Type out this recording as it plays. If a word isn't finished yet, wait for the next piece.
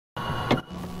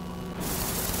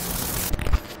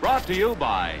Brought to you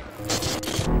by...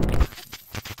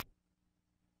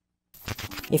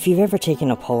 If you've ever taken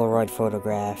a Polaroid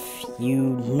photograph, you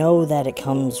know that it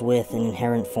comes with an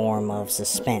inherent form of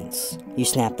suspense. You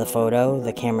snap the photo,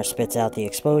 the camera spits out the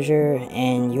exposure,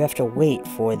 and you have to wait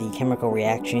for the chemical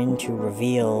reaction to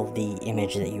reveal the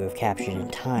image that you have captured in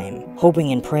time,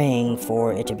 hoping and praying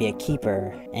for it to be a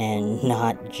keeper and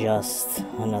not just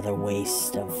another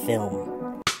waste of film.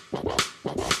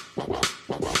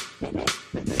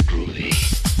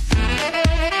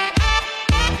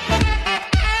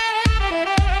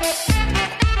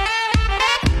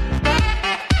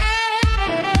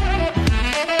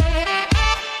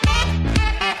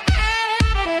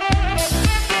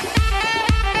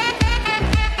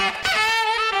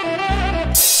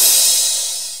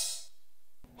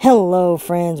 Hello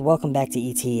friends, welcome back to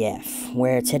ETF,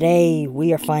 where today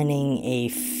we are finding a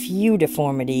few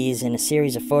deformities in a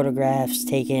series of photographs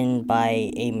taken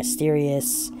by a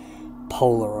mysterious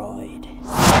Polaroid.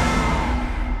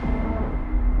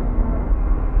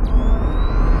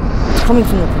 Coming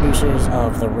from the producers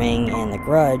of The Ring and The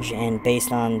Grudge, and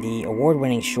based on the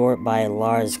award-winning short by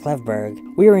Lars Klevberg,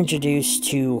 we are introduced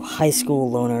to high school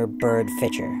loner Bird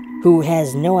Fitcher, who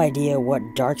has no idea what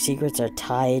dark secrets are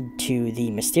tied to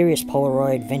the mysterious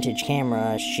Polaroid vintage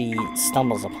camera she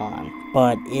stumbles upon.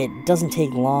 But it doesn't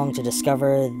take long to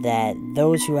discover that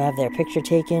those who have their picture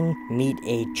taken meet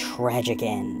a tragic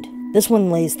end. This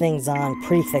one lays things on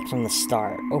pretty thick from the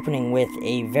start, opening with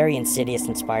a very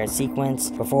Insidious-inspired sequence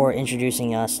before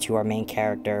introducing us to our main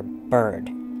character, Bird.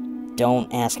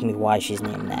 Don't ask me why she's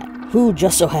named that. Who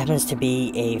just so happens to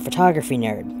be a photography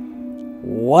nerd.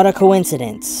 What a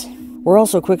coincidence! We're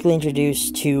also quickly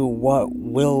introduced to what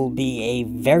will be a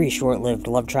very short-lived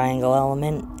love triangle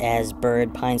element, as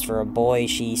Bird pines for a boy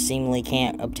she seemingly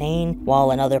can't obtain, while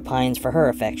another pines for her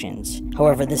affections.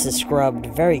 However, this is scrubbed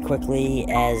very quickly,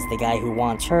 as the guy who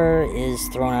wants her is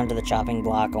thrown onto the chopping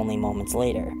block only moments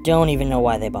later. Don't even know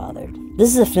why they bothered. This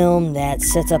is a film that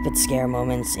sets up its scare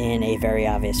moments in a very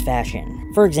obvious fashion.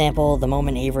 For example, the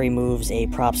moment Avery moves a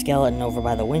prop skeleton over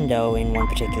by the window in one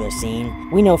particular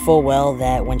scene, we know full well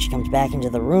that when she comes back into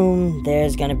the room,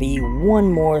 there's gonna be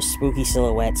one more spooky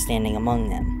silhouette standing among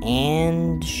them.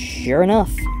 And sure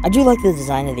enough. I do like the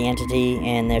design of the entity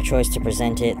and their choice to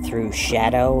present it through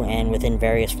shadow and within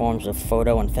various forms of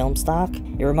photo and film stock.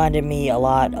 It reminded me a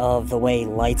lot of the way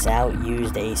Lights Out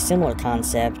used a similar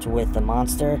concept with the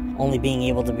monster only being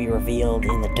able to be revealed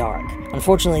in the dark.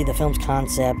 Unfortunately, the film's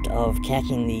concept of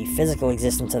connecting the physical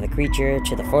existence of the creature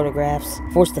to the photographs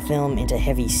forced the film into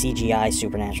heavy CGI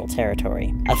supernatural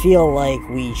territory. I feel like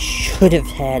we should have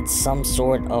had some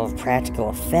sort of practical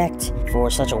effect for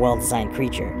such a well-designed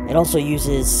creature. It also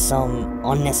uses some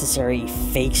unnecessary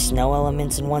fake snow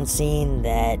elements in one scene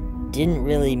that didn't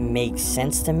really make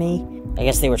sense to me. I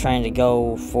guess they were trying to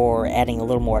go for adding a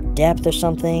little more depth or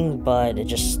something, but it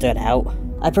just stood out.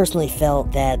 I personally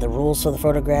felt that the rules for the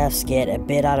photographs get a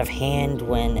bit out of hand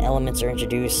when elements are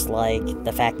introduced, like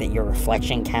the fact that your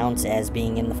reflection counts as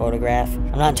being in the photograph.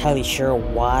 I'm not entirely sure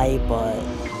why, but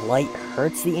light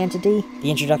hurts the entity. The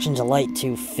introduction to light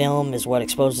to film is what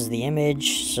exposes the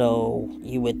image, so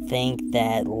you would think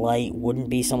that light wouldn't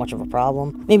be so much of a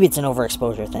problem. Maybe it's an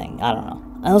overexposure thing, I don't know.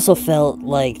 I also felt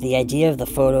like the idea of the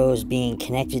photos being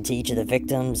connected to each of the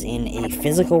victims in a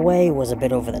physical way was a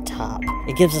bit over the top.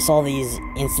 It gives us all these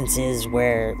instances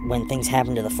where when things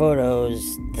happen to the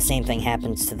photos, the same thing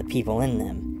happens to the people in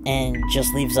them, and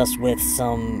just leaves us with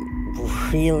some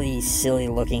really silly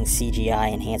looking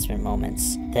CGI enhancement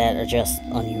moments that are just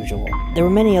unusual. There were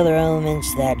many other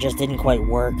elements that just didn't quite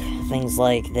work. Things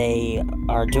like they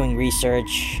are doing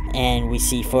research and we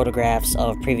see photographs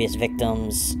of previous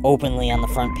victims openly on the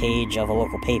front page of a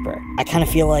local paper. I kind of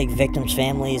feel like victims'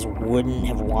 families wouldn't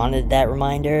have wanted that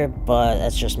reminder, but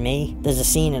that's just me. There's a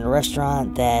scene in a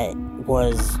restaurant that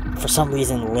was for some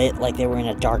reason lit like they were in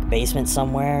a dark basement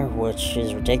somewhere, which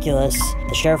is ridiculous.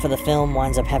 The sheriff of the film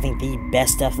winds up having the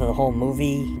best death of the whole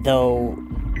movie, though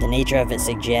the nature of it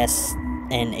suggests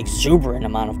an exuberant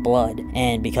amount of blood,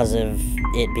 and because of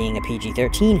it being a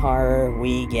PG-13 horror,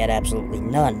 we get absolutely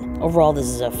none. Overall, this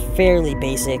is a fairly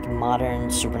basic, modern,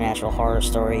 supernatural horror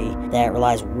story that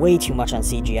relies way too much on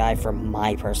CGI for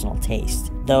my personal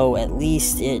taste. Though at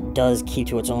least it does keep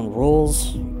to its own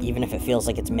rules, even if it feels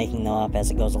like it's making them up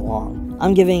as it goes along.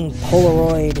 I'm giving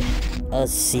Polaroid a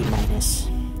C-.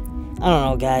 I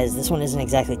don't know, guys, this one isn't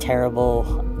exactly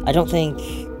terrible. I don't think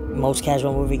most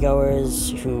casual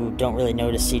moviegoers who don't really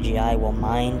notice CGI will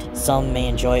mind. Some may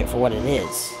enjoy it for what it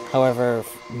is. However,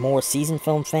 more seasoned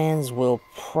film fans will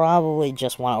probably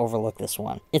just want to overlook this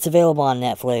one. It's available on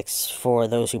Netflix for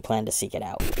those who plan to seek it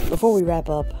out. Before we wrap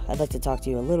up, I'd like to talk to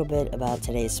you a little bit about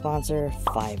today's sponsor,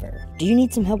 Fiverr. Do you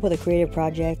need some help with a creative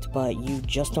project, but you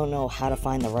just don't know how to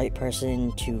find the right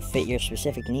person to fit your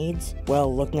specific needs?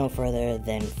 Well, look no further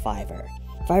than Fiverr.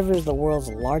 Fiverr is the world's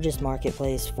largest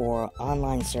marketplace for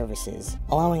online services,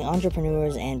 allowing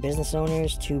entrepreneurs and business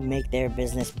owners to make their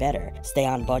business better, stay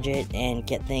on budget, and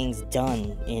get things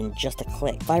done in just a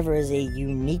click. Fiverr is a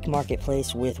unique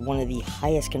marketplace with one of the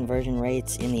highest conversion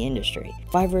rates in the industry.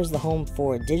 Fiverr is the home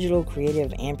for digital,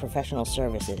 creative, and professional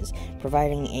services,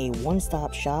 providing a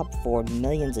one-stop shop for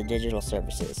millions of digital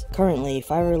services. Currently,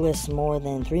 Fiverr lists more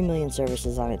than 3 million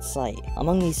services on its site.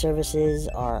 Among these services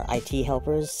are IT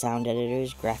helpers, sound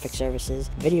editors, graphic services,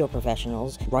 video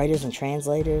professionals, writers and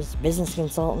translators, business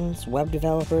consultants, web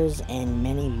developers, and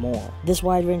many more. This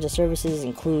wide range of services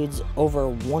includes over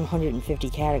 150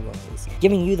 categories,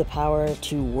 giving you the power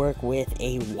to work with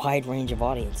a wide range of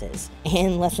audiences.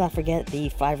 And let's not forget the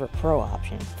Fiverr Pro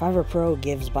option. Fiverr Pro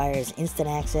gives buyers instant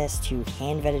access to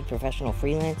hand-vetted professional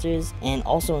freelancers and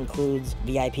also includes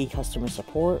VIP customer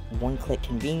support, one-click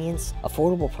convenience,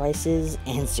 affordable prices,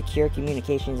 and secure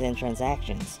communications and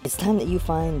transactions. It's time that you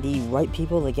find the right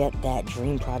people to get that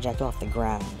dream project off the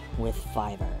ground with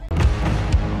Fiverr.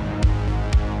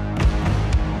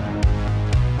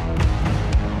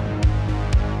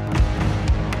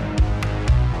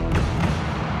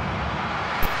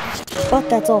 But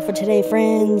that's all for today,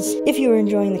 friends. If you are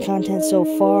enjoying the content so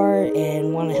far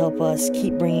and want to help us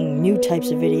keep bringing new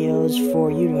types of videos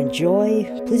for you to enjoy,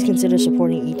 please consider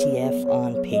supporting ETF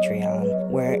on Patreon,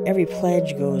 where every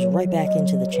pledge goes right back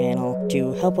into the channel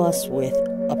to help us with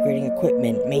upgrading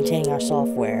equipment, maintaining our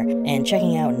software, and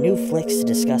checking out new flicks to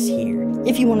discuss here.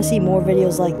 If you want to see more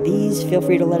videos like these, feel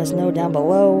free to let us know down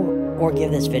below or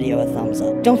give this video a thumbs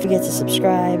up. Don't forget to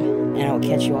subscribe, and I will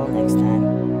catch you all next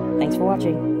time. Thanks for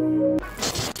watching.